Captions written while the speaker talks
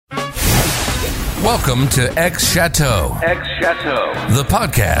Welcome to X Chateau, the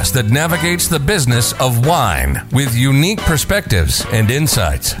podcast that navigates the business of wine with unique perspectives and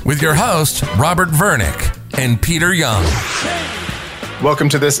insights with your hosts, Robert Vernick and Peter Young. Welcome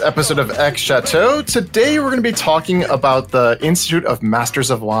to this episode of X Chateau. Today we're going to be talking about the Institute of Masters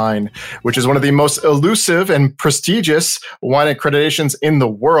of Wine, which is one of the most elusive and prestigious wine accreditations in the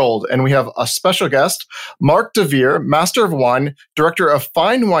world. And we have a special guest, Mark de Vere, Master of Wine, Director of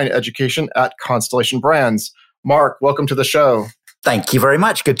Fine Wine Education at Constellation Brands. Mark, welcome to the show. Thank you very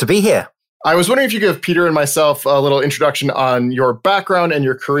much. Good to be here. I was wondering if you could give Peter and myself a little introduction on your background and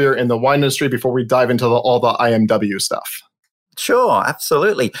your career in the wine industry before we dive into all the IMW stuff. Sure,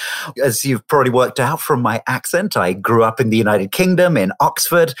 absolutely. As you've probably worked out from my accent, I grew up in the United Kingdom, in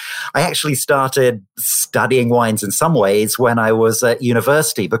Oxford. I actually started studying wines in some ways when I was at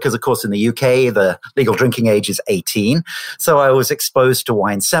university because, of course, in the UK, the legal drinking age is 18. So I was exposed to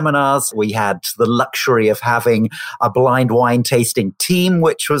wine seminars. We had the luxury of having a blind wine tasting team,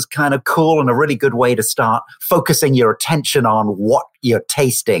 which was kind of cool and a really good way to start focusing your attention on what you're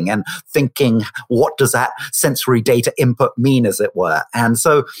tasting and thinking, what does that sensory data input mean, as it were? And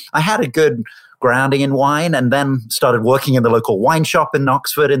so I had a good grounding in wine and then started working in the local wine shop in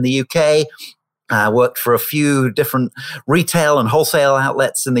Oxford in the UK. I worked for a few different retail and wholesale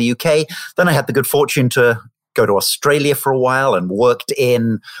outlets in the UK. Then I had the good fortune to go to Australia for a while and worked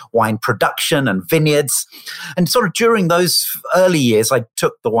in wine production and vineyards. And sort of during those early years, I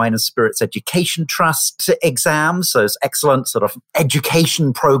took the Wine and Spirits Education Trust exams, those excellent sort of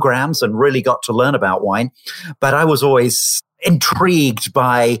education programs, and really got to learn about wine. But I was always intrigued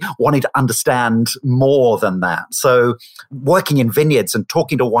by wanting to understand more than that. So working in vineyards and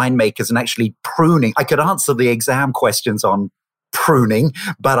talking to winemakers and actually pruning, I could answer the exam questions on pruning,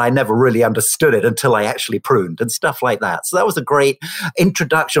 but I never really understood it until I actually pruned and stuff like that. So that was a great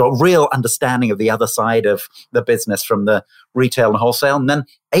introduction, a real understanding of the other side of the business from the retail and wholesale. And then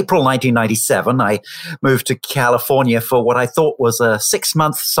April 1997, I moved to California for what I thought was a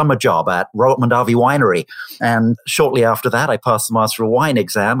 6-month summer job at Robert Mondavi Winery. And shortly after that, I passed the Master of Wine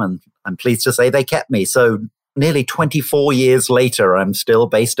exam, and I'm pleased to say they kept me. So nearly 24 years later, I'm still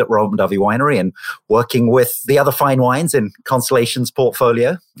based at Robert Mondavi Winery and working with the other fine wines in Constellation's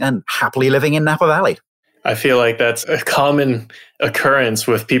portfolio and happily living in Napa Valley. I feel like that's a common occurrence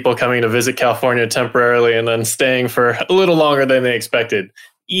with people coming to visit California temporarily and then staying for a little longer than they expected,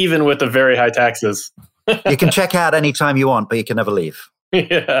 even with the very high taxes. You can check out anytime you want, but you can never leave.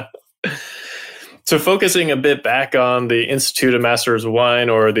 Yeah. So focusing a bit back on the Institute of Masters of Wine,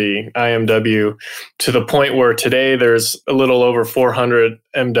 or the IMW, to the point where today there's a little over 400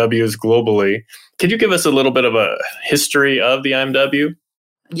 MWs globally. Could you give us a little bit of a history of the IMW?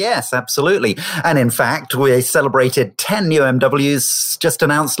 Yes, absolutely. And in fact, we celebrated 10 new MWs just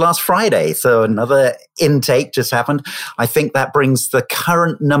announced last Friday. So another intake just happened. I think that brings the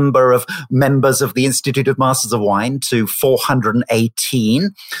current number of members of the Institute of Masters of Wine to 418.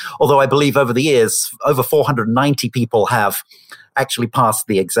 Although I believe over the years, over 490 people have actually passed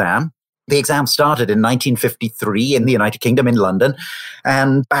the exam. The exam started in 1953 in the United Kingdom in London.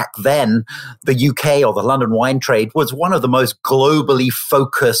 And back then, the UK, or the London wine trade, was one of the most globally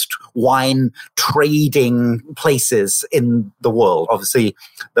focused wine trading places in the world. Obviously,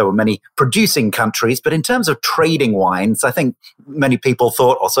 there were many producing countries, but in terms of trading wines, I think many people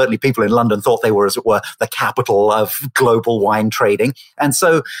thought, or certainly people in London thought they were, as it were, the capital of global wine trading. And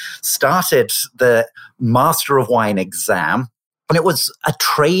so started the Master of Wine exam. And it was a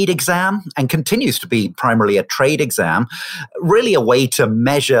trade exam and continues to be primarily a trade exam, really a way to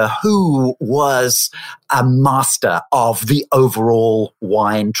measure who was a master of the overall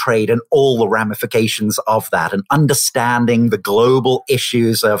wine trade and all the ramifications of that, and understanding the global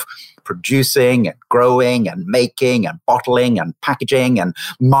issues of producing and growing and making and bottling and packaging and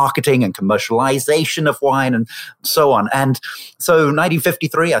marketing and commercialization of wine and so on. And so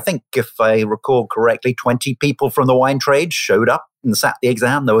 1953, I think, if I recall correctly, 20 people from the wine trade showed up and sat the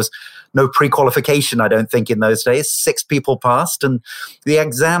exam. There was no pre-qualification, I don't think, in those days. 6 people passed, and the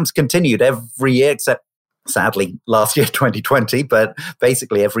exams continued every year except, sadly, last year, 2020, but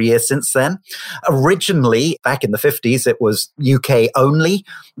basically every year since then. Originally, back in the 50s, it was UK only.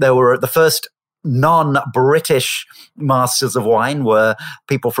 There were the first non-British masters of wine were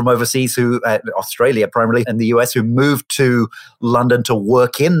people from overseas who, Australia primarily, and the US, who moved to London to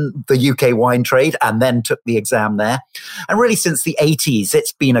work in the UK wine trade and then took the exam there. And really since the 80s,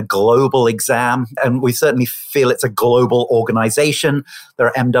 it's been a global exam, and we certainly feel it's a global organization. There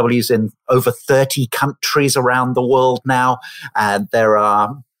are MWs in over 30 countries around the world now, and there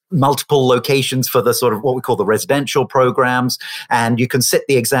are multiple locations for the sort of what we call the residential programs. And you can sit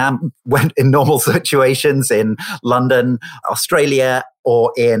the exam when in normal situations in London, Australia,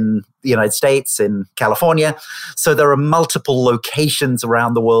 or in the United States, in California. So there are multiple locations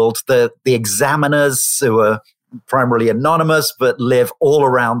around the world. The examiners who are primarily anonymous, but live all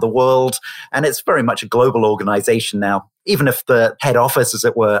around the world. And it's very much a global organization now, even if the head office, as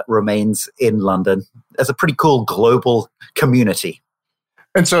it were, remains in London. There's a pretty cool global community.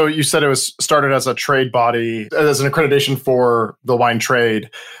 And so you said it was started as a trade body, as an accreditation for the wine trade.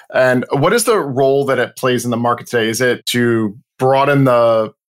 And what is the role that it plays in the market today? Is it to broaden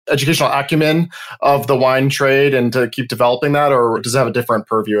the educational acumen of the wine trade and to keep developing that, or does it have a different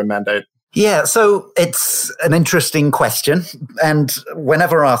purview and mandate? Yeah, so it's an interesting question. And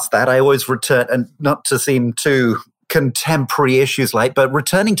whenever asked that, I always return, and not to seem too contemporary issues but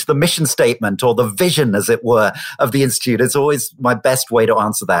returning to the mission statement or the vision, as it were, of the Institute is always my best way to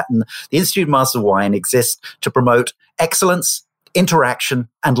answer that. And the Institute of Masters of Wine exists to promote excellence, interaction,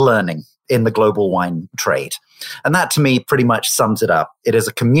 and learning in the global wine trade. And that to me pretty much sums it up. It is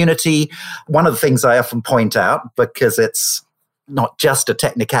a community. One of the things I often point out, because it's not just a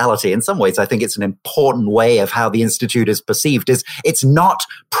technicality. In some ways, I think it's an important way of how the Institute is perceived, is it's not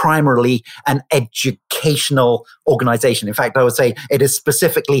primarily an educational organization. In fact, I would say it is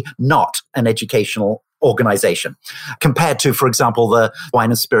specifically not an educational organization compared to, for example, the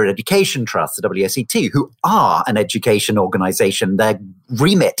Wine and Spirit Education Trust, the WSET, who are an education organization. Their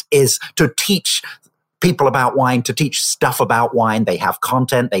remit is to teach people about wine, to teach stuff about wine. They have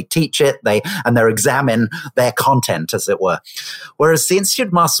content, they teach it, they examine their content, as it were. Whereas the Institute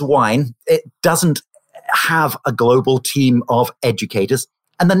of Masters of Wine, it doesn't have a global team of educators.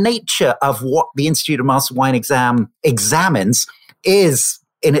 And the nature of what the Institute of Masters of Wine examines is,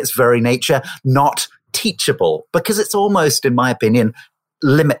 in its very nature, not teachable, because it's almost, in my opinion,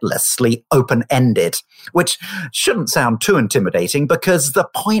 limitlessly open-ended, which shouldn't sound too intimidating, because the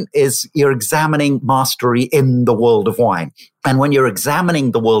point is you're examining mastery in the world of wine. And when you're examining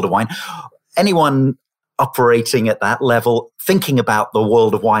the world of wine, anyone operating at that level, thinking about the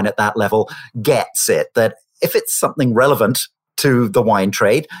world of wine at that level, gets it, that if it's something relevant to the wine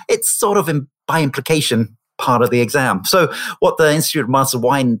trade, it's sort of by implication part of the exam. So what the Institute of Masters of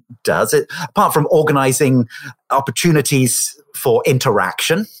Wine does, apart from organizing opportunities for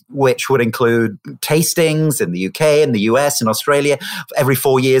interaction, which would include tastings in the UK, in the US, in Australia. Every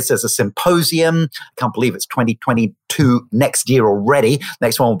 4 years, there's a symposium. I can't believe it's 2022 next year already.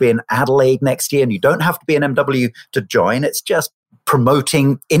 Next one will be in Adelaide next year, and you don't have to be an MW to join. It's just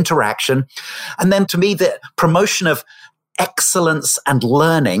promoting interaction. And then to me, the promotion of excellence and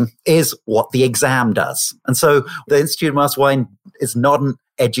learning is what the exam does. And so the Institute of Masters of Wine is not an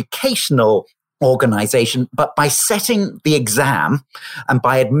educational organization, but by setting the exam and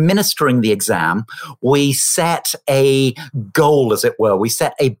by administering the exam, we set a goal, as it were. We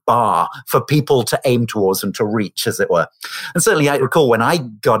set a bar for people to aim towards and to reach, as it were. And certainly I recall when I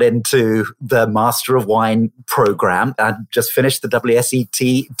got into the Master of Wine program, I just finished the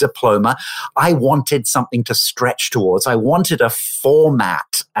WSET diploma, I wanted something to stretch towards. I wanted a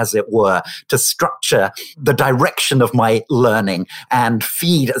format, as it were, to structure the direction of my learning and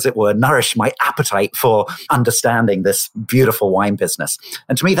feed, as it were, nourish my appetite for understanding this beautiful wine business.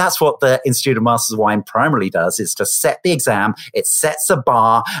 And to me, that's what the Institute of Masters of Wine primarily does, is to set the exam, it sets a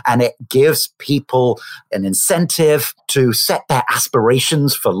bar, and it gives people an incentive to set their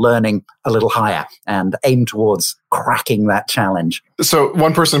aspirations for learning a little higher and aim towards cracking that challenge. So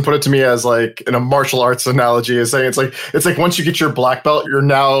one person put it to me as like, in a martial arts analogy, is saying it's like once you get your black belt, you're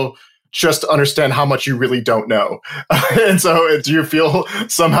now just understand how much you really don't know. And so do you feel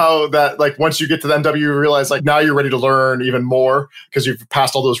somehow that like once you get to the MW, you realize like now you're ready to learn even more because you've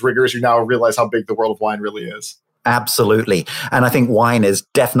passed all those rigors, you now realize how big the world of wine really is? Absolutely. And I think wine is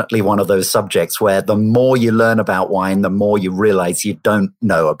definitely one of those subjects where the more you learn about wine, the more you realize you don't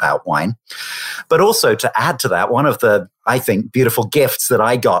know about wine. But also to add to that, one of the, I think, beautiful gifts that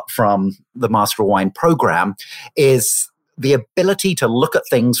I got from the Master of Wine program is the ability to look at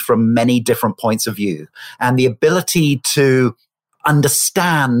things from many different points of view and the ability to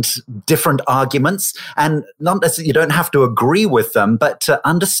understand different arguments, and not necessarily, you don't have to agree with them, but to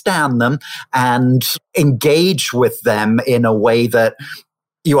understand them and engage with them in a way that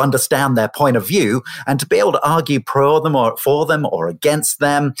you understand their point of view, and to be able to argue pro them or for them or against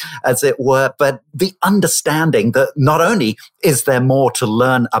them, as it were. But the understanding that not only is there more to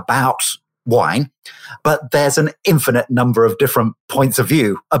learn about wine, but there's an infinite number of different points of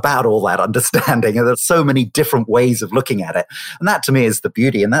view about all that understanding. And there's so many different ways of looking at it. And that to me is the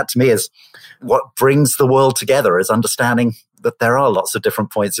beauty. And that to me is what brings the world together, is understanding that there are lots of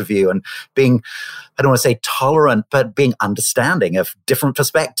different points of view, and being, I don't want to say tolerant, but being understanding of different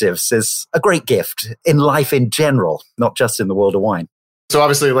perspectives is a great gift in life in general, not just in the world of wine. So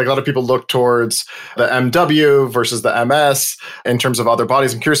obviously, like a lot of people look towards the MW versus the MS in terms of other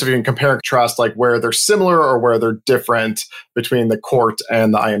bodies. I'm curious if you can compare and contrast like where they're similar or where they're different between the court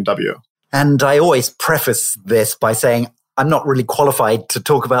and the IMW. And I always preface this by saying I'm not really qualified to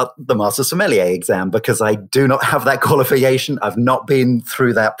talk about the Master Sommelier exam because I do not have that qualification. I've not been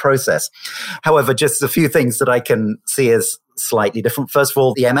through that process. However, just a few things that I can see as slightly different. First of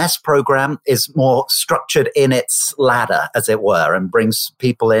all, the MS program is more structured in its ladder, as it were, and brings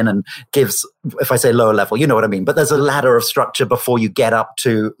people in and gives, if I say lower level, you know what I mean, but there's a ladder of structure before you get up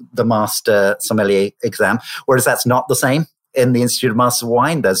to the Master Sommelier exam, whereas that's not the same. In the Institute of Masters of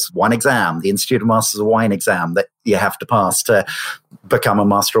Wine, there's one exam, the Institute of Masters of Wine exam that you have to pass to become a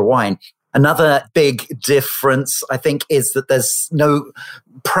Master of Wine. Another big difference, I think, is that there's no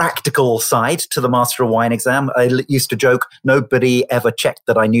practical side to the Master of Wine exam. I used to joke, nobody ever checked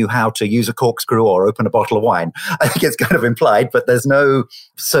that I knew how to use a corkscrew or open a bottle of wine. I think it's kind of implied, but there's no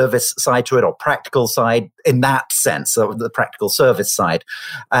service side to it or practical side in that sense, of the practical service side.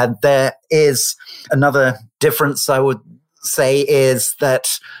 There is another difference I would say is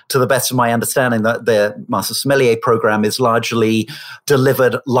that, to the best of my understanding, that the Master Sommelier program is largely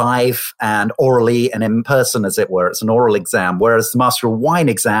delivered live and orally and in person, as it were. It's an oral exam, whereas the Master of Wine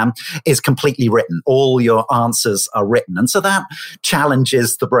exam is completely written. All your answers are written. And so that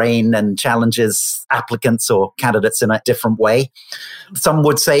challenges the brain and challenges applicants or candidates in a different way. Some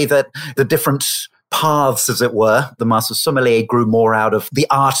would say that the different paths, as it were, the Master Sommelier grew more out of the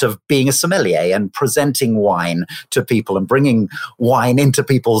art of being a sommelier and presenting wine to people and bringing wine into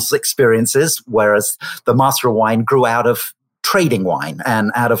people's experiences, whereas the Master of Wine grew out of trading wine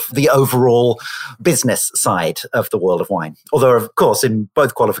and out of the overall business side of the world of wine. Although, of course, in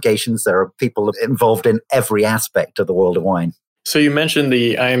both qualifications, there are people involved in every aspect of the world of wine. So you mentioned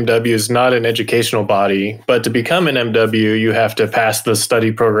the IMW is not an educational body, but to become an MW, you have to pass the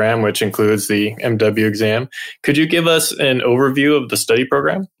study program, which includes the MW exam. Could you give us an overview of the study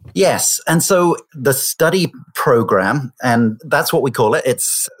program? Yes. And so the study program, and that's what we call it,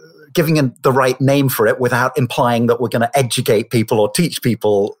 it's giving it the right name for it without implying that we're going to educate people or teach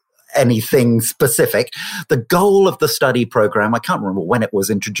people anything specific. The goal of the study program, I can't remember when it was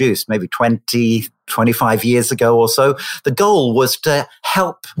introduced, maybe 20, 25 years ago or so. The goal was to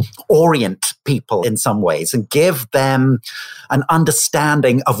help orient people in some ways and give them an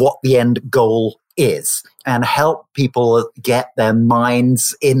understanding of what the end goal is and help people get their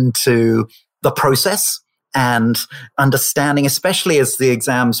minds into the process and understanding, especially as the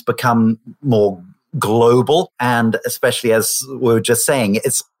exams become more global, and especially as we were just saying,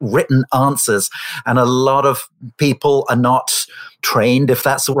 it's written answers, and a lot of people are not trained, if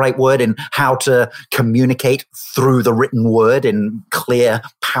that's the right word, in how to communicate through the written word in clear,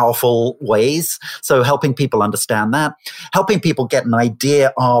 powerful ways. So helping people understand that, helping people get an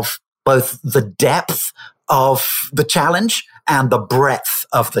idea of both the depth of the challenge and the breadth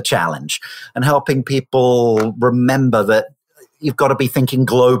of the challenge, and helping people remember that you've got to be thinking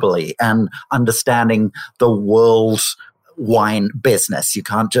globally and understanding the world wine business. You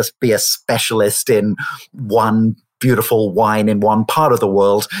can't just be a specialist in one beautiful wine in one part of the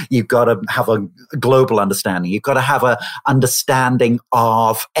world. You've got to have a global understanding. You've got to have an understanding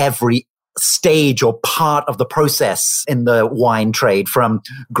of every stage or part of the process in the wine trade, from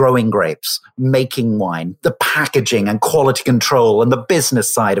growing grapes, making wine, the packaging and quality control and the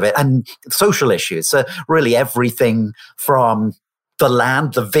business side of it, and social issues. So really everything from the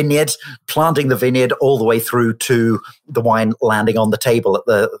land, the vineyard, planting the vineyard, all the way through to the wine landing on the table at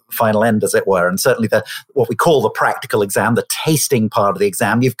the final end, as it were. And certainly what we call the practical exam, the tasting part of the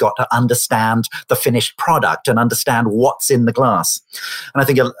exam, you've got to understand the finished product and understand what's in the glass. And I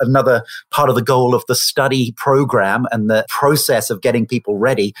think another part of the goal of the study program and the process of getting people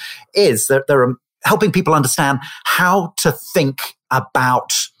ready is that they're helping people understand how to think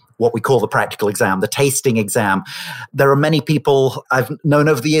about what we call the practical exam, the tasting exam. There are many people I've known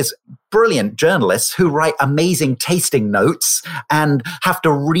over the years, brilliant journalists, who write amazing tasting notes and have to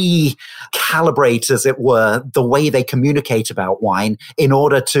recalibrate, as it were, the way they communicate about wine in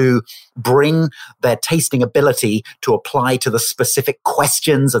order to bring their tasting ability to apply to the specific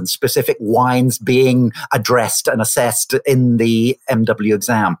questions and specific wines being addressed and assessed in the MW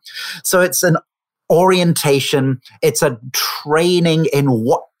exam. So it's an orientation, it's a training in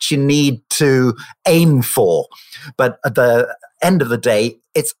what you need to aim for. But at the end of the day,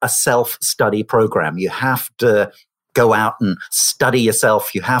 it's a self-study program. You have to go out and study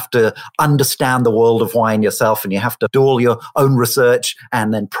yourself. You have to understand the world of wine yourself, and you have to do all your own research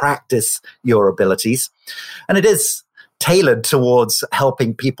and then practice your abilities. And it is tailored towards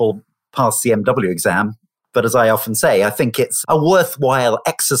helping people pass the MW exam. But as I often say, I think it's a worthwhile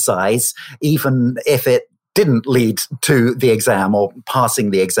exercise, even if it didn't lead to the exam or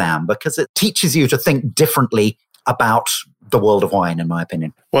passing the exam, because it teaches you to think differently about the world of wine, in my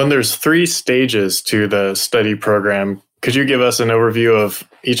opinion. Well, and there's 3 stages to the study program. Could you give us an overview of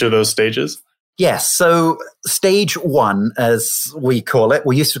each of those stages? Yes. So stage 1, as we call it,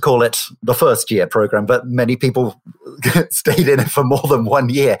 we used to call it the first year program, but many people stayed in it for more than 1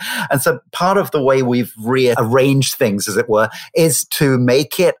 year. And so part of the way we've rearranged things, as it were, is to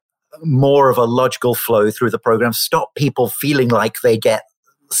make it more of a logical flow through the program, stop people feeling like they get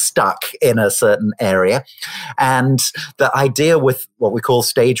stuck in a certain area. And the idea with what we call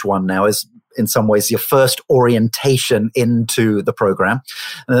stage 1 now is, in some ways, your first orientation into the program.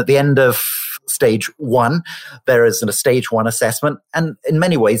 And at the end of stage 1, there is a stage 1 assessment. And in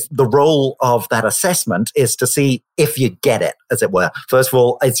many ways, the role of that assessment is to see if you get it, as it were. First of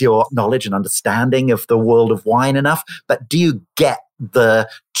all, is your knowledge and understanding of the world of wine enough? But do you get the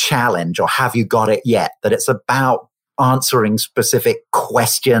challenge, or have you got it yet? That it's about answering specific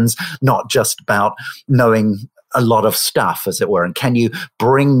questions, not just about knowing a lot of stuff, as it were. And can you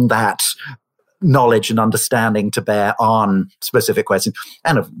bring that knowledge and understanding to bear on specific questions?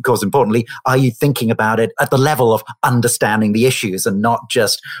 And of course, importantly, are you thinking about it at the level of understanding the issues and not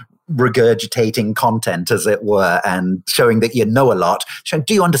just regurgitating content, as it were, and showing that you know a lot?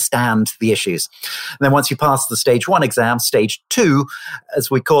 Do you understand the issues? And then once you pass the stage 1 exam, stage 2,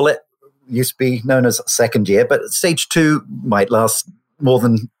 as we call it, used to be known as second year, but stage 2 might last more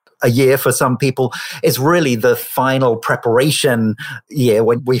than a year for some people, is really the final preparation year,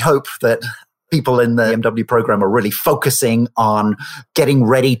 when we hope that people in the MW program are really focusing on getting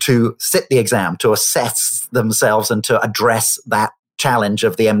ready to sit the exam, to assess themselves and to address that challenge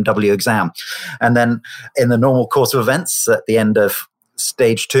of the MW exam. And then in the normal course of events at the end of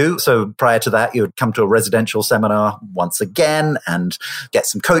stage 2, so prior to that, you would come to a residential seminar once again and get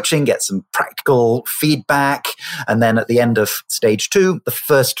some coaching, get some practical feedback. And then at the end of stage 2, the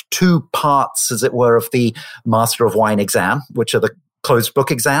first 2 parts, as it were, of the Master of Wine exam, which are the closed book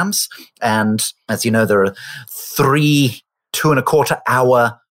exams. And as you know, there are 3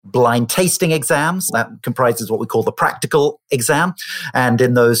 2.25-hour blind tasting exams. That comprises what we call the practical exam. And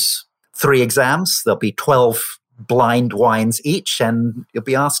in those 3 exams, there'll be 12 blind wines each, and you'll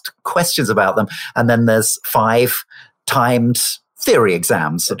be asked questions about them. And then there's 5 timed theory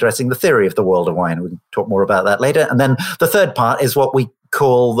exams addressing the theory of the world of wine. We can talk more about that later. And then the third part is what we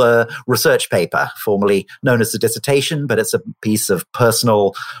call the research paper, formerly known as the dissertation, but it's a piece of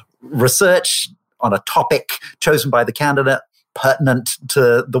personal research on a topic chosen by the candidate, pertinent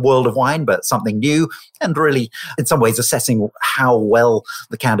to the world of wine, but something new, and really, in some ways, assessing how well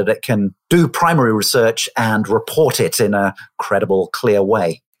the candidate can do primary research and report it in a credible, clear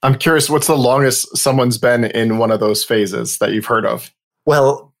way. I'm curious, what's the longest someone's been in one of those phases that you've heard of?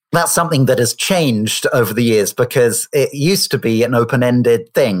 Well, that's something that has changed over the years, because it used to be an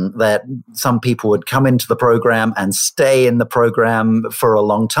open-ended thing that some people would come into the program and stay in the program for a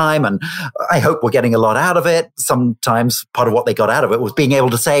long time. And I hope we're getting a lot out of it. Sometimes part of what they got out of it was being able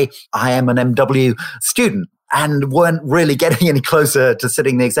to say, I am an MW student, and weren't really getting any closer to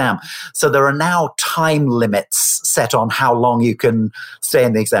sitting the exam. So there are now time limits set on how long you can stay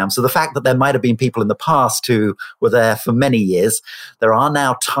in the exam. So the fact that there might have been people in the past who were there for many years, there are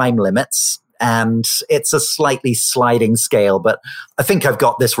now time limits, and it's a slightly sliding scale. But I think I've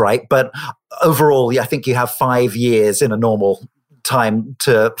got this right. But overall, I think you have 5 years in a normal time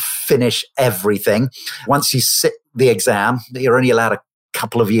to finish everything. Once you sit the exam, you're only allowed a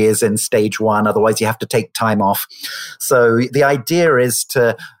couple of years in stage 1. Otherwise, you have to take time off. So the idea is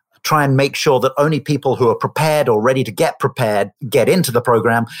to try and make sure that only people who are prepared or ready to get prepared get into the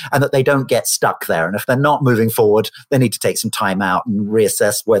program, and that they don't get stuck there. And if they're not moving forward, they need to take some time out and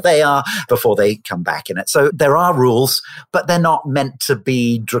reassess where they are before they come back in it. So there are rules, but they're not meant to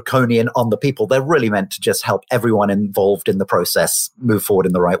be draconian on the people. They're really meant to just help everyone involved in the process move forward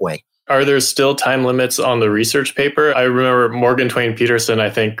in the right way. Are there still time limits on the research paper? I remember Morgan Twain Peterson, I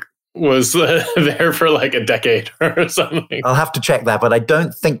think, was there for like a decade or something. I'll have to check that, but I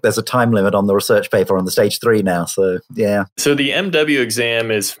don't think there's a time limit on the research paper on the stage 3 now. So, yeah. So the MW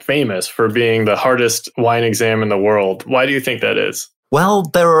exam is famous for being the hardest wine exam in the world. Why do you think that is? Well,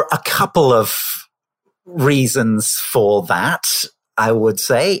 there are a couple of reasons for that. I would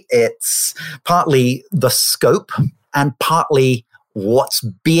say it's partly the scope and partly what's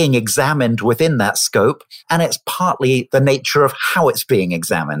being examined within that scope, and it's partly the nature of how it's being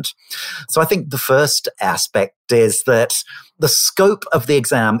examined. So I think the first aspect is that the scope of the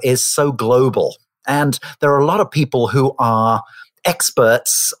exam is so global, and there are a lot of people who are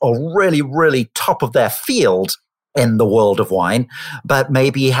experts or really, really top of their field in the world of wine, but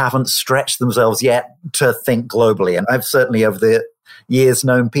maybe haven't stretched themselves yet to think globally. And I've certainly over the years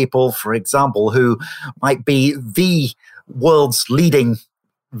known people, for example, who might be the world's leading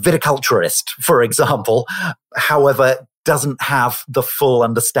viticulturist, for example, however, doesn't have the full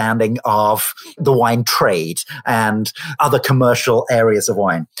understanding of the wine trade and other commercial areas of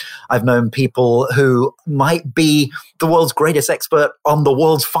wine. I've known people who might be the world's greatest expert on the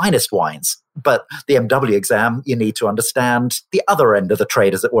world's finest wines, but the MW exam, you need to understand the other end of the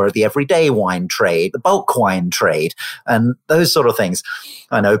trade, as it were, the everyday wine trade, the bulk wine trade, and those sort of things.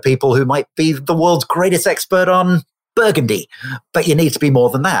 I know people who might be the world's greatest expert on Burgundy, but you need to be more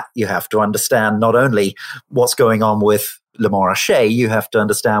than that. You have to understand not only what's going on with Le Montrachet, you have to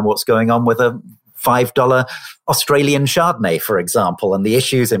understand what's going on with a $5 Australian Chardonnay, for example, and the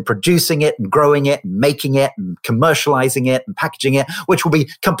issues in producing it and growing it and making it and commercializing it and packaging it, which will be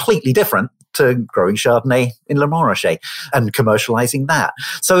completely different to growing Chardonnay in Le Montrachet and commercializing that.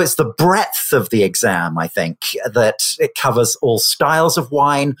 So it's the breadth of the exam, I think, that it covers all styles of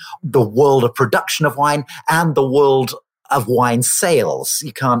wine, the world of production of wine, and the world of wine sales.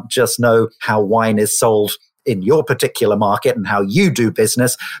 You can't just know how wine is sold in your particular market and how you do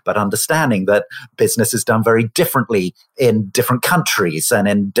business, but understanding that business is done very differently in different countries and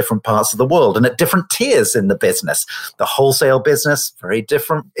in different parts of the world and at different tiers in the business. The wholesale business, very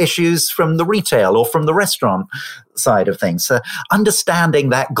different issues from the retail or from the restaurant side of things. So understanding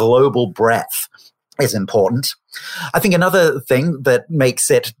that global breadth is important. I think another thing that makes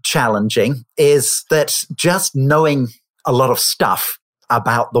it challenging is that just knowing a lot of stuff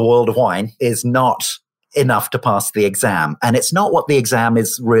about the world of wine is not enough to pass the exam. And it's not what the exam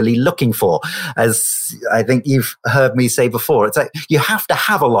is really looking for. As I think you've heard me say before, it's like you have to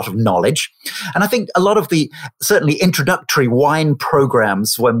have a lot of knowledge. And I think a lot of the certainly introductory wine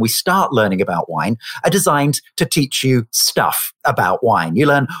programs, when we start learning about wine, are designed to teach you stuff about wine. You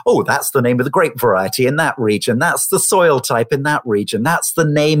learn, oh, that's the name of the grape variety in that region. That's the soil type in that region. That's the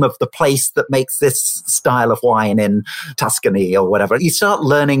name of the place that makes this style of wine in Tuscany or whatever. You start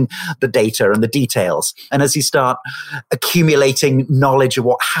learning the data and the details. And as you start accumulating knowledge of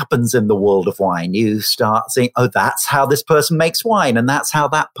what happens in the world of wine, you start saying, oh, that's how this person makes wine. And that's how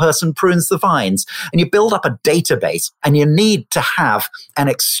that person prunes the vines. And you build up a database, and you need to have an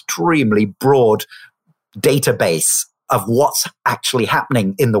extremely broad database of what's actually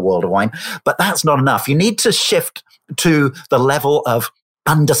happening in the world of wine. But that's not enough. You need to shift to the level of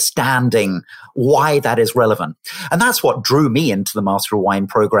understanding why that is relevant. And that's what drew me into the Master of Wine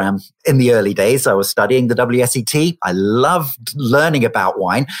program in the early days. I was studying the WSET. I loved learning about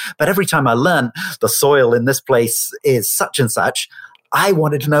wine, but every time I learned the soil in this place is such and such, I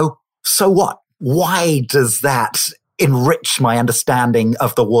wanted to know, so what? Why does that enrich my understanding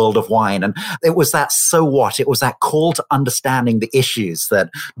of the world of wine? And it was that so what? It was that call to understanding the issues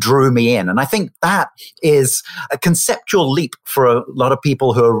that drew me in. And I think that is a conceptual leap for a lot of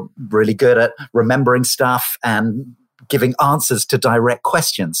people who are really good at remembering stuff and giving answers to direct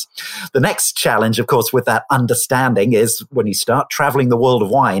questions. The next challenge, of course, with that understanding is when you start traveling the world of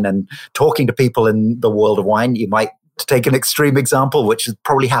wine and talking to people in the world of wine, you might, to take an extreme example, which has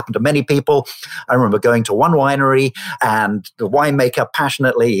probably happened to many people. I remember going to one winery and the winemaker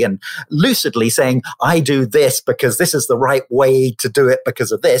passionately and lucidly saying, I do this because this is the right way to do it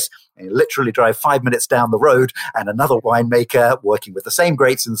because of this. And you literally drive 5 minutes down the road and another winemaker working with the same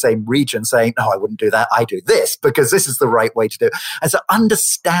grapes in the same region saying, no, I wouldn't do that. I do this because this is the right way to do it. And so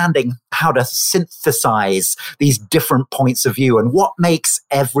understanding how to synthesize these different points of view and what makes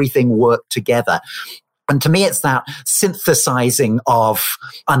everything work together. And to me, it's that synthesizing of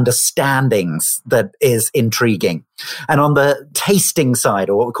understandings that is intriguing. And on the tasting side,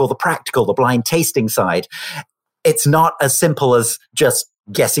 or what we call the practical, the blind tasting side, it's not as simple as just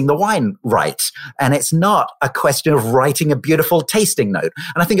guessing the wine right. And it's not a question of writing a beautiful tasting note.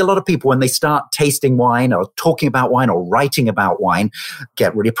 And I think a lot of people, when they start tasting wine or talking about wine or writing about wine,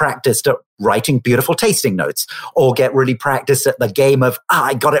 get really practiced at writing beautiful tasting notes or get really practiced at the game of,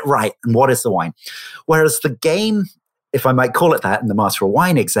 I got it right. And what is the wine? Whereas the game, if I might call it that in the Master of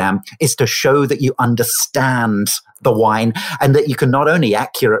Wine exam, is to show that you understand the wine and that you can not only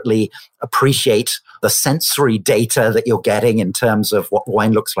accurately appreciate the sensory data that you're getting in terms of what the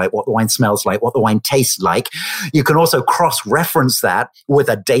wine looks like, what the wine smells like, what the wine tastes like. You can also cross-reference that with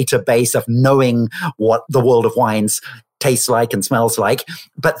a database of knowing what the world of wines tastes like and smells like.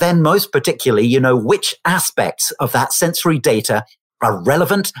 But then most particularly, you know which aspects of that sensory data are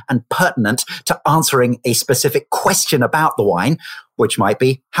relevant and pertinent to answering a specific question about the wine, which might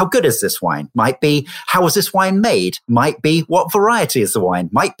be, how good is this wine? Might be, how was this wine made? Might be, what variety is the wine?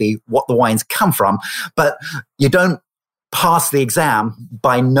 Might be, what the wines come from. But you don't pass the exam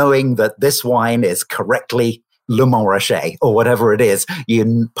by knowing that this wine is correctly Le Montrachet or whatever it is.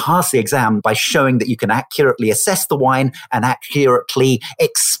 You pass the exam by showing that you can accurately assess the wine and accurately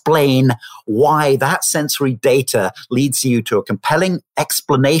explain why that sensory data leads you to a compelling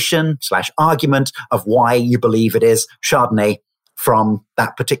explanation / argument of why you believe it is Chardonnay from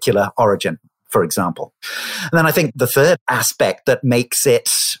that particular origin, for example. And then I think the third aspect that makes it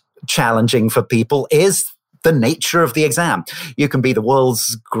challenging for people is the nature of the exam. You can be the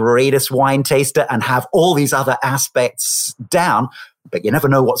world's greatest wine taster and have all these other aspects down, but you never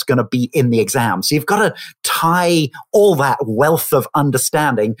know what's going to be in the exam. So you've got to tie all that wealth of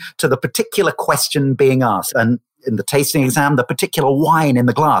understanding to the particular question being asked. And in the tasting exam, the particular wine in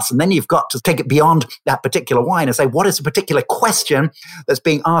the glass. And then you've got to take it beyond that particular wine and say, what is the particular question that's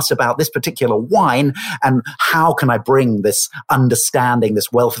being asked about this particular wine? And how can I bring this understanding,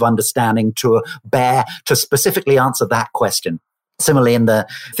 this wealth of understanding to bear to specifically answer that question? Similarly, in the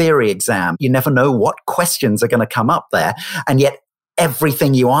theory exam, you never know what questions are going to come up there. And yet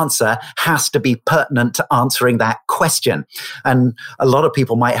everything you answer has to be pertinent to answering that question. And a lot of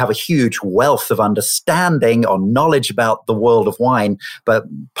people might have a huge wealth of understanding or knowledge about the world of wine, but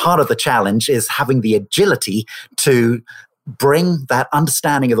part of the challenge is having the agility to bring that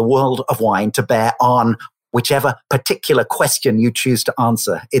understanding of the world of wine to bear on whichever particular question you choose to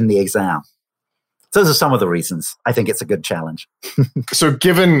answer in the exam. Those are some of the reasons I think it's a good challenge. So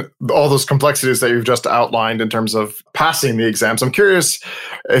given all those complexities that you've just outlined in terms of passing the exams, I'm curious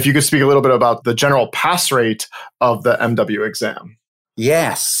if you could speak a little bit about the general pass rate of the MW exam.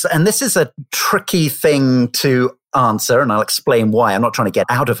 Yes, and this is a tricky thing to answer, and I'll explain why. I'm not trying to get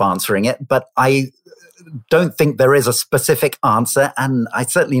out of answering it, but I don't think there is a specific answer, and I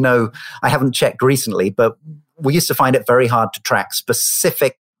certainly know, I haven't checked recently, but we used to find it very hard to track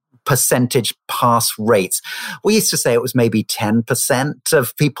specific percentage pass rates. We used to say it was maybe 10%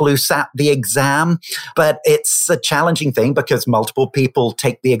 of people who sat the exam, but it's a challenging thing because multiple people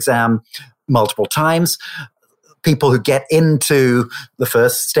take the exam multiple times. People who get into the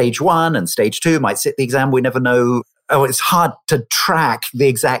first stage 1 and stage 2 might sit the exam. We never know. It's hard to track the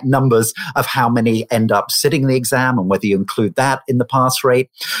exact numbers of how many end up sitting the exam and whether you include that in the pass rate.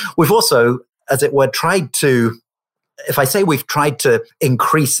 We've also, as it were, tried to, if I say we've tried to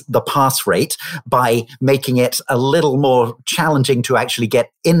increase the pass rate by making it a little more challenging to actually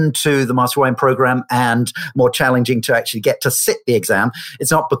get into the Master Wine program and more challenging to actually get to sit the exam, it's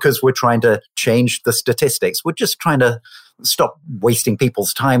not because we're trying to change the statistics. We're just trying to stop wasting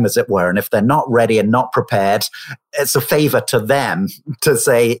people's time, as it were. And if they're not ready and not prepared, it's a favor to them to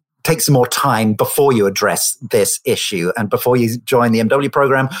say, take some more time before you address this issue and before you join the MW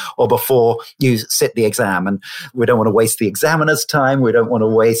program or before you sit the exam. And we don't want to waste the examiner's time. We don't want to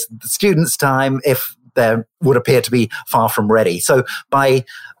waste the student's time if they would appear to be far from ready. So by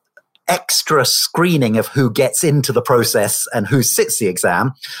extra screening of who gets into the process and who sits the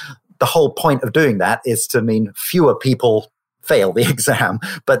exam, the whole point of doing that is to mean fewer people fail the exam,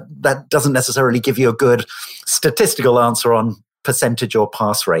 but that doesn't necessarily give you a good statistical answer on percentage or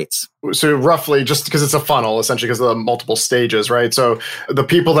pass rates. So roughly, just because it's a funnel, essentially because of the multiple stages, right? So the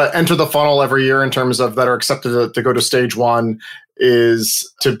people that enter the funnel every year in terms of that are accepted to go to stage 1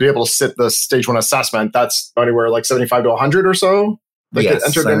 is to be able to sit the stage 1 assessment. That's anywhere like 75 to 100 or so? Yes,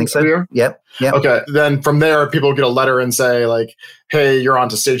 I think so. Year? Yep. Okay. Then from there, people get a letter and say like, hey, you're on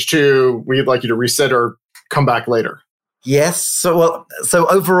to stage 2. We'd like you to resit or come back later. Yes. So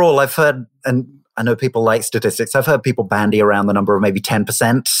overall, I've heard, and I know people like statistics, I've heard people bandy around the number of maybe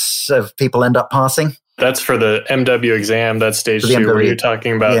 10% of people end up passing. That's for the MW exam. That's stage 2. Were you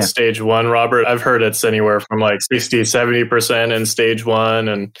talking about stage 1, Robert? I've heard it's anywhere from like 60, 70% in stage 1.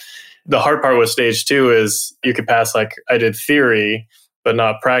 And the hard part with stage 2 is you could pass, like I did theory, but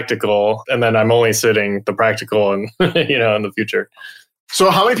not practical. And then I'm only sitting the practical and, in the future. So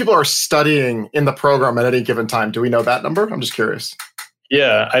how many people are studying in the program at any given time? Do we know that number? I'm just curious.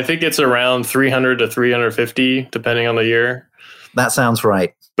 Yeah, I think it's around 300 to 350, depending on the year. That sounds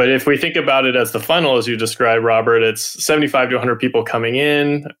right. But if we think about it as the funnel, as you described, Robert, it's 75 to 100 people coming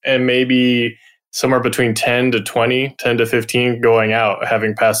in and maybe somewhere between 10 to 15 going out,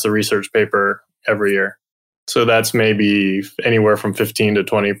 having passed the research paper every year. So that's maybe anywhere from 15 to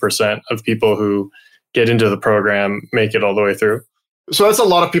 20% of people who get into the program make it all the way through. So that's a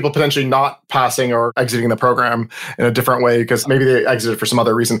lot of people potentially not passing or exiting the program in a different way because maybe they exited for some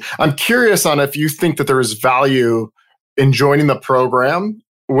other reason. I'm curious on if you think that there is value in joining the program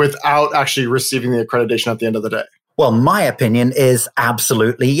without actually receiving the accreditation at the end of the day. Well, my opinion is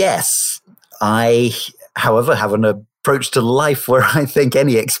absolutely yes. I, however, have an approach to life where I think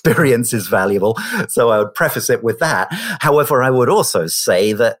any experience is valuable. So I would preface it with that. However, I would also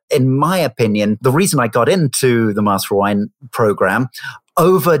say that, in my opinion, the reason I got into the Master of Wine program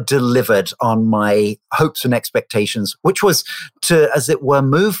over-delivered on my hopes and expectations, which was to, as it were,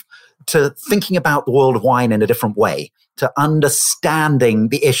 move to thinking about the world of wine in a different way, to understanding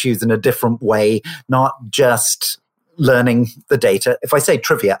the issues in a different way, not just learning the data. If I say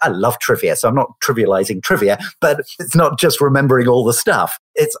trivia, I love trivia, so I'm not trivializing trivia, but it's not just remembering all the stuff.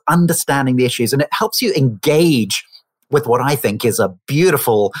 It's understanding the issues, and it helps you engage with what I think is a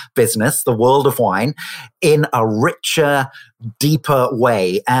beautiful business, the world of wine, in a richer, deeper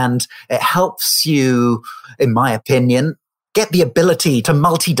way. And it helps you, in my opinion, get the ability to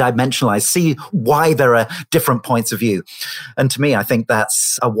multi-dimensionalize, see why there are different points of view. And to me, I think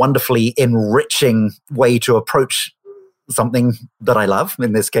that's a wonderfully enriching way to approach something that I love,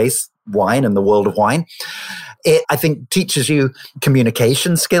 in this case, wine and the world of wine. It, I think, teaches you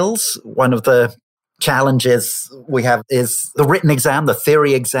communication skills. One of the challenges we have is the written exam, the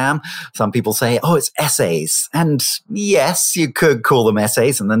theory exam. Some people say, oh, it's essays. And yes, you could call them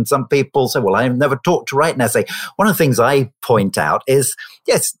essays. And then some people say, well, I've never taught to write an essay. One of the things I point out is,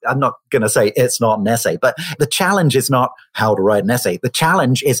 yes, I'm not going to say it's not an essay, but the challenge is not how to write an essay. The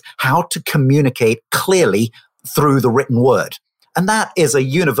challenge is how to communicate clearly through the written word. And that is a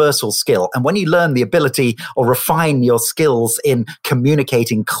universal skill. And when you learn the ability or refine your skills in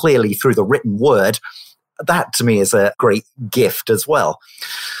communicating clearly through the written word, that to me is a great gift as well.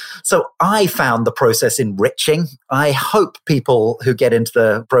 So I found the process enriching. I hope people who get into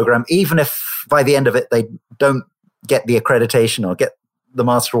the program, even if by the end of it they don't get the accreditation or get the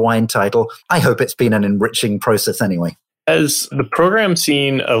Master of Wine title, I hope it's been an enriching process anyway. Has the program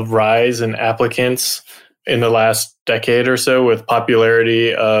seen a rise in applicants in the last decade or so with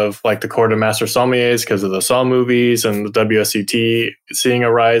popularity of like the Court of Master Sommeliers because of the Saw movies and the WSET seeing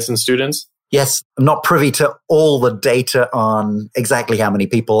a rise in students? Yes, I'm not privy to all the data on exactly how many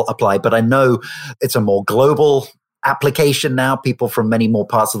people apply, but I know it's a more global application now, people from many more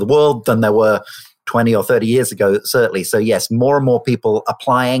parts of the world than there were 20 or 30 years ago, certainly. So yes, more and more people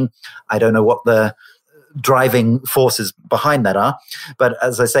applying. I don't know what the driving forces behind that are, but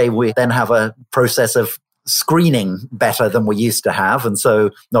as I say, we then have a process of screening better than we used to have. And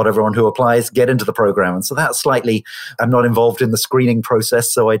so not everyone who applies get into the program. And so that's slightly, I'm not involved in the screening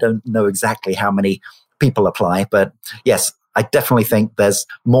process, so I don't know exactly how many people apply. But yes, I definitely think there's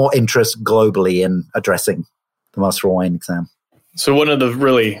more interest globally in addressing the Master of Wine exam. So one of the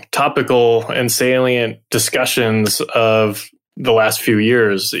really topical and salient discussions of the last few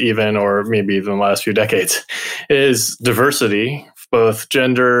years, even, or maybe even the last few decades, is diversity, both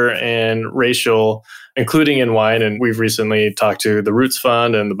gender and racial, including in wine. And we've recently talked to the Roots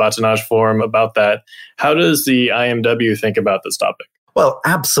Fund and the Batonnage Forum about that. How does the IMW think about this topic? Well,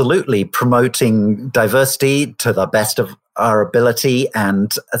 absolutely. Promoting diversity to the best of our ability.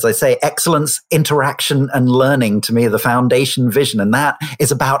 And as I say, excellence, interaction, and learning, to me, are the foundation vision. And that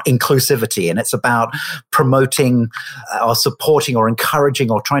is about inclusivity. And it's about promoting or supporting or encouraging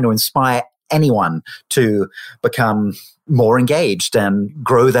or trying to inspire anyone to become more engaged and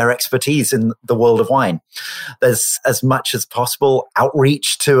grow their expertise in the world of wine. There's as much as possible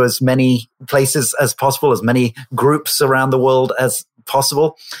outreach to as many places as possible, as many groups around the world as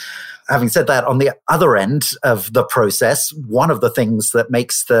possible. Having said that, on the other end of the process, one of the things that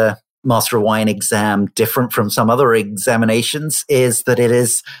makes the Master of Wine exam different from some other examinations is that it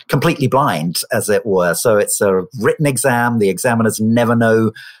is completely blind, as it were. So it's a written exam. The examiners never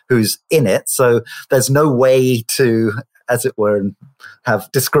know who's in it. So there's no way to, as it were,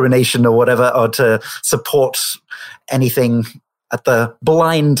 have discrimination or whatever, or to support anything at the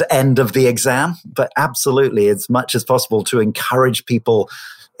blind end of the exam. But absolutely, as much as possible to encourage people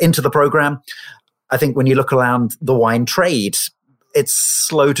into the program. I think when you look around the wine trade, it's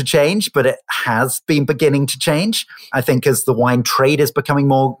slow to change, but it has been beginning to change. I think as the wine trade is becoming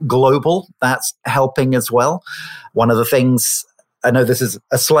more global, that's helping as well. One of the things, I know this is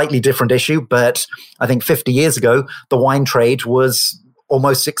a slightly different issue, but I think 50 years ago, the wine trade was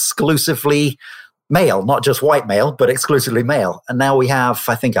almost exclusively male, not just white male, but exclusively male. And now we have,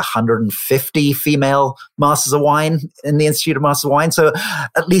 I think, 150 female Masters of Wine in the Institute of Masters of Wine. So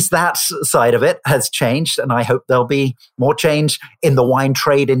at least that side of it has changed. And I hope there'll be more change in the wine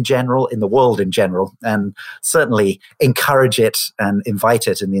trade in general, in the world in general, and certainly encourage it and invite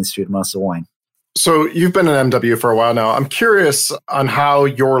it in the Institute of Masters of Wine. So you've been an MW for a while now. I'm curious on how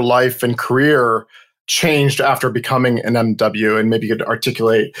your life and career changed after becoming an MW, and maybe you could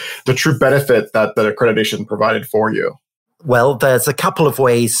articulate the true benefit that the accreditation provided for you. Well, there's a couple of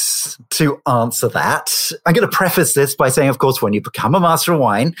ways to answer that. I'm going to preface this by saying, of course, when you become a Master of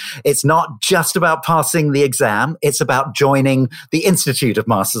Wine, it's not just about passing the exam. It's about joining the Institute of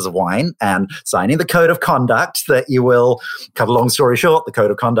Masters of Wine and signing the Code of Conduct that you will, cut a long story short, the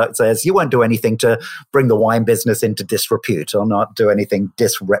Code of Conduct says you won't do anything to bring the wine business into disrepute or not do anything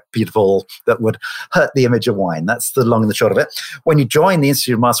disreputable that would hurt the image of wine. That's the long and the short of it. When you join the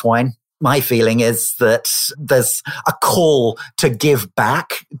Institute of Masters of Wine, my feeling is that there's a call to give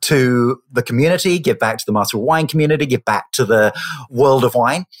back to the community, give back to the Master of Wine community, give back to the world of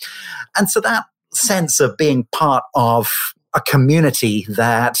wine. And so that sense of being part of a community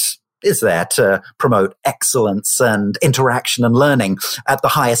that is there to promote excellence and interaction and learning at the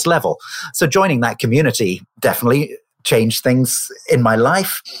highest level. So joining that community definitely changed things in my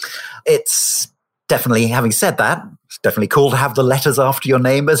life. It's definitely, having said that, it's definitely cool to have the letters after your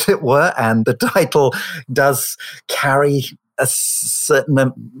name, as it were, and the title does carry a certain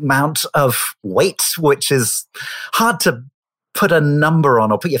amount of weight, which is hard to put a number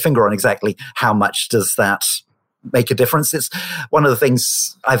on or put your finger on exactly how much does that make a difference. It's one of the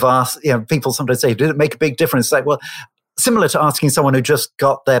things I've asked, people sometimes say, did it make a big difference? It's like, well, similar to asking someone who just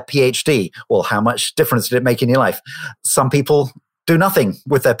got their PhD, well, how much difference did it make in your life? Some people do nothing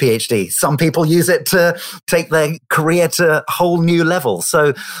with their PhD. Some people use it to take their career to a whole new level.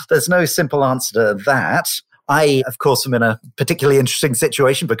 So there's no simple answer to that. I, of course, am in a particularly interesting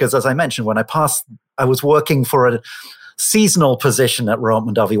situation because, as I mentioned, when I passed, I was working for a seasonal position at Royal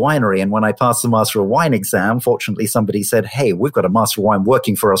Mondavi Winery. And when I passed the Master of Wine exam, fortunately, somebody said, hey, we've got a Master of Wine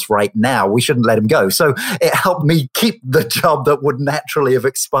working for us right now. We shouldn't let him go. So it helped me keep the job that would naturally have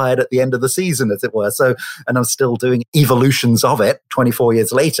expired at the end of the season, as it were. So, and I'm still doing evolutions of it 24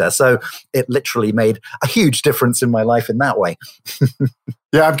 years later. So it literally made a huge difference in my life in that way.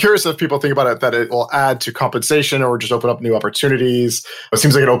 Yeah, I'm curious if people think about it, that it will add to compensation or just open up new opportunities. It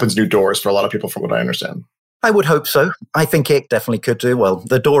seems like it opens new doors for a lot of people, from what I understand. I would hope so. I think it definitely could do. Well,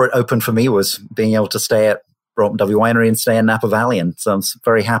 the door it opened for me was being able to stay at Royal Mondavi Winery and stay in Napa Valley. And so I'm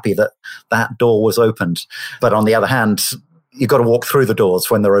very happy that that door was opened. But on the other hand, you've got to walk through the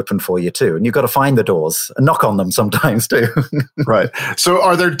doors when they're open for you too. And you've got to find the doors and knock on them sometimes too. Right. So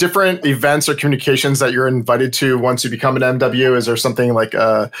are there different events or communications that you're invited to once you become an MW? Is there something like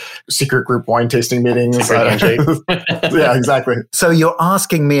a secret group wine tasting meetings? Yeah, exactly. So you're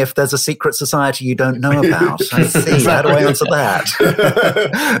asking me if there's a secret society you don't know about. I see. Exactly. How do I answer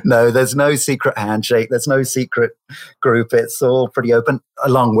that? No, there's no secret handshake. There's no secret group. It's all pretty open,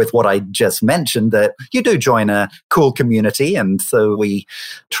 along with what I just mentioned, that you do join a cool community. And so we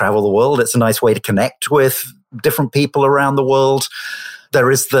travel the world. It's a nice way to connect with different people around the world.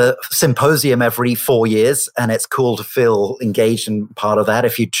 There is the symposium every 4 years, and it's cool to feel engaged in part of that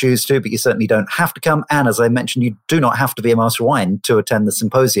if you choose to, but you certainly don't have to come. And as I mentioned, you do not have to be a Master of Wine to attend the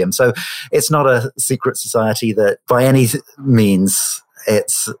symposium. So it's not a secret society that by any means.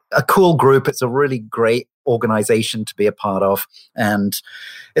 It's a cool group. It's a really great organization to be a part of. And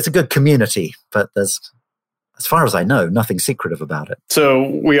it's a good community, but there's, as far as I know, nothing secretive about it. So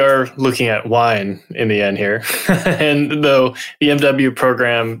we are looking at wine in the end here. And though the MW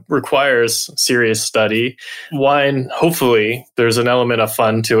program requires serious study, wine, hopefully, there's an element of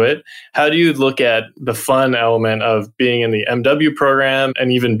fun to it. How do you look at the fun element of being in the MW program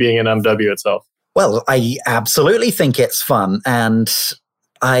and even being an MW itself? Well, I absolutely think it's fun. And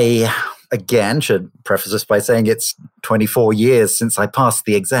I, again, should preface this by saying it's 24 years since I passed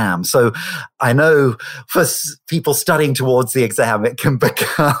the exam. So I know for people studying towards the exam, it can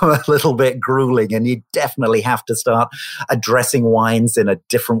become a little bit grueling, and you definitely have to start addressing wines in a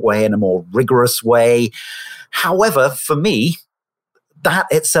different way, in a more rigorous way. However, for me, that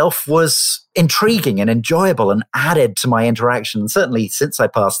itself was intriguing and enjoyable and added to my interaction. Certainly since I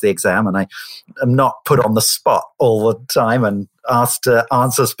passed the exam, and I am not put on the spot all the time and asked to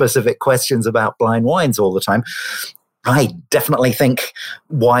answer specific questions about blind wines all the time. I definitely think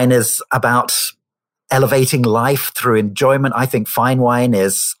wine is about elevating life through enjoyment. I think fine wine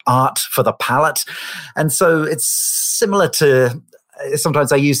is art for the palate. And so it's similar to,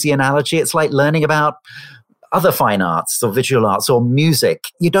 sometimes I use the analogy, it's like learning about other fine arts or visual arts or music.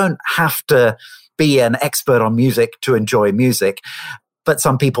 You don't have to be an expert on music to enjoy music. But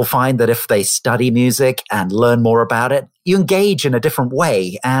some people find that if they study music and learn more about it, you engage in a different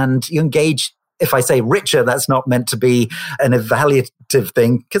way, and you engage. If I say richer, that's not meant to be an evaluative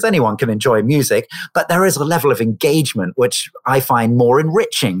thing, because anyone can enjoy music, but there is a level of engagement which I find more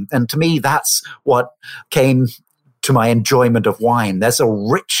enriching. And to me, that's what came to my enjoyment of wine. There's a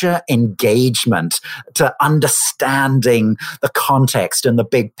richer engagement to understanding the context and the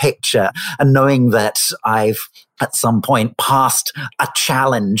big picture, and knowing that I've at some point passed a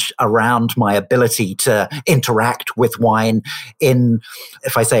challenge around my ability to interact with wine in,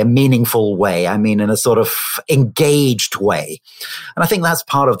 if I say a meaningful way, I mean in a sort of engaged way. And I think that's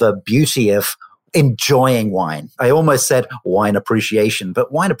part of the beauty of enjoying wine. I almost said wine appreciation,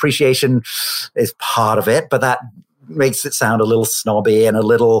 but wine appreciation is part of it, but that makes it sound a little snobby and a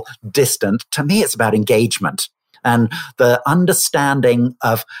little distant. To me, it's about engagement and the understanding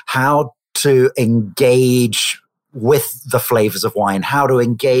of how to engage with the flavors of wine, how to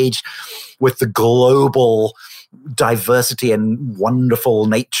engage with the global diversity and wonderful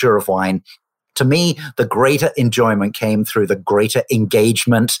nature of wine. To me, the greater enjoyment came through the greater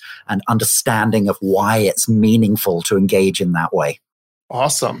engagement and understanding of why it's meaningful to engage in that way.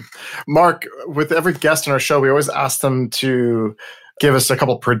 Awesome. Mark, with every guest on our show, we always ask them to give us a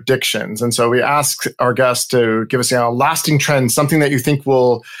couple predictions. And so we ask our guests to give us a lasting trend, something that you think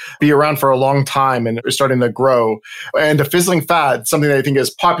will be around for a long time and is starting to grow, and a fizzling fad, something that you think is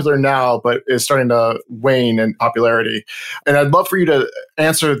popular now, but is starting to wane in popularity. And I'd love for you to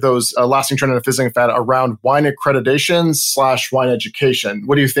answer those lasting trend and a fizzling fad around wine accreditation / wine education.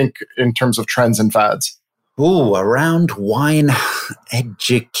 What do you think in terms of trends and fads? Ooh, around wine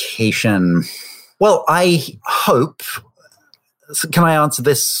education. Well, I hope... Can I answer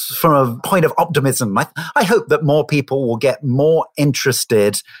this from a point of optimism? I hope that more people will get more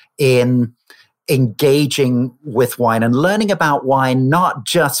interested in engaging with wine and learning about wine, not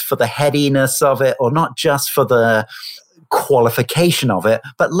just for the headiness of it or not just for the qualification of it,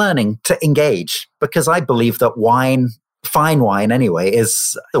 but learning to engage. Because I believe that wine, fine wine anyway,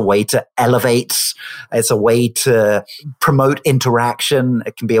 is a way to elevate. It's a way to promote interaction.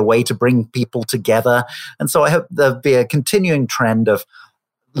 It can be a way to bring people together. And so I hope there'll be a continuing trend of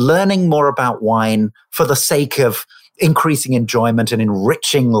learning more about wine for the sake of increasing enjoyment and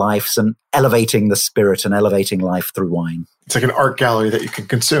enriching lives and elevating the spirit and elevating life through wine. It's like an art gallery that you can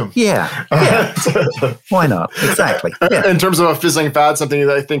consume. Yeah. Why not? Exactly. Yeah. In terms of a fizzling fad, something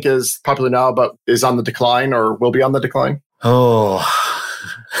that I think is popular now, but is on the decline or will be on the decline? Oh,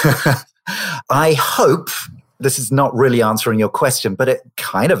 I hope this is not really answering your question, but it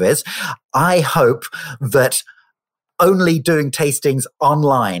kind of is. I hope that only doing tastings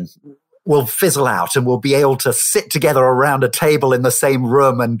online will fizzle out and we'll be able to sit together around a table in the same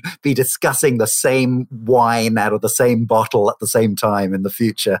room and be discussing the same wine out of the same bottle at the same time in the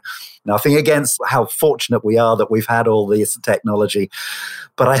future. Nothing against how fortunate we are that we've had all this technology,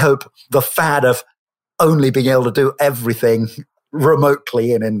 but I hope the fad of only being able to do everything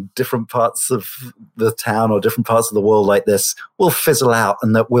remotely and in different parts of the town or different parts of the world like this will fizzle out,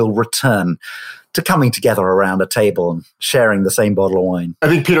 and that we'll return to coming together around a table and sharing the same bottle of wine. I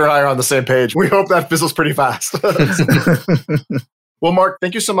think Peter and I are on the same page. We hope that fizzles pretty fast. Well, Mark,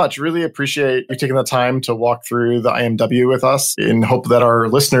 thank you so much. Really appreciate you taking the time to walk through the IMW with us, and hope that our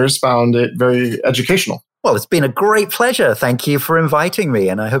listeners found it very educational. Well, it's been a great pleasure. Thank you for inviting me,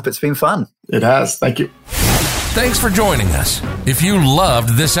 and I hope it's been fun. It has. Thank you. Thanks for joining us. If you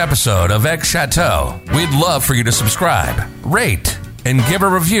loved this episode of X Chateau, we'd love for you to subscribe, rate, and give a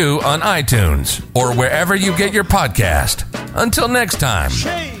review on iTunes or wherever you get your podcast. Until next time,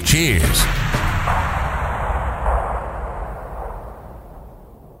 cheers.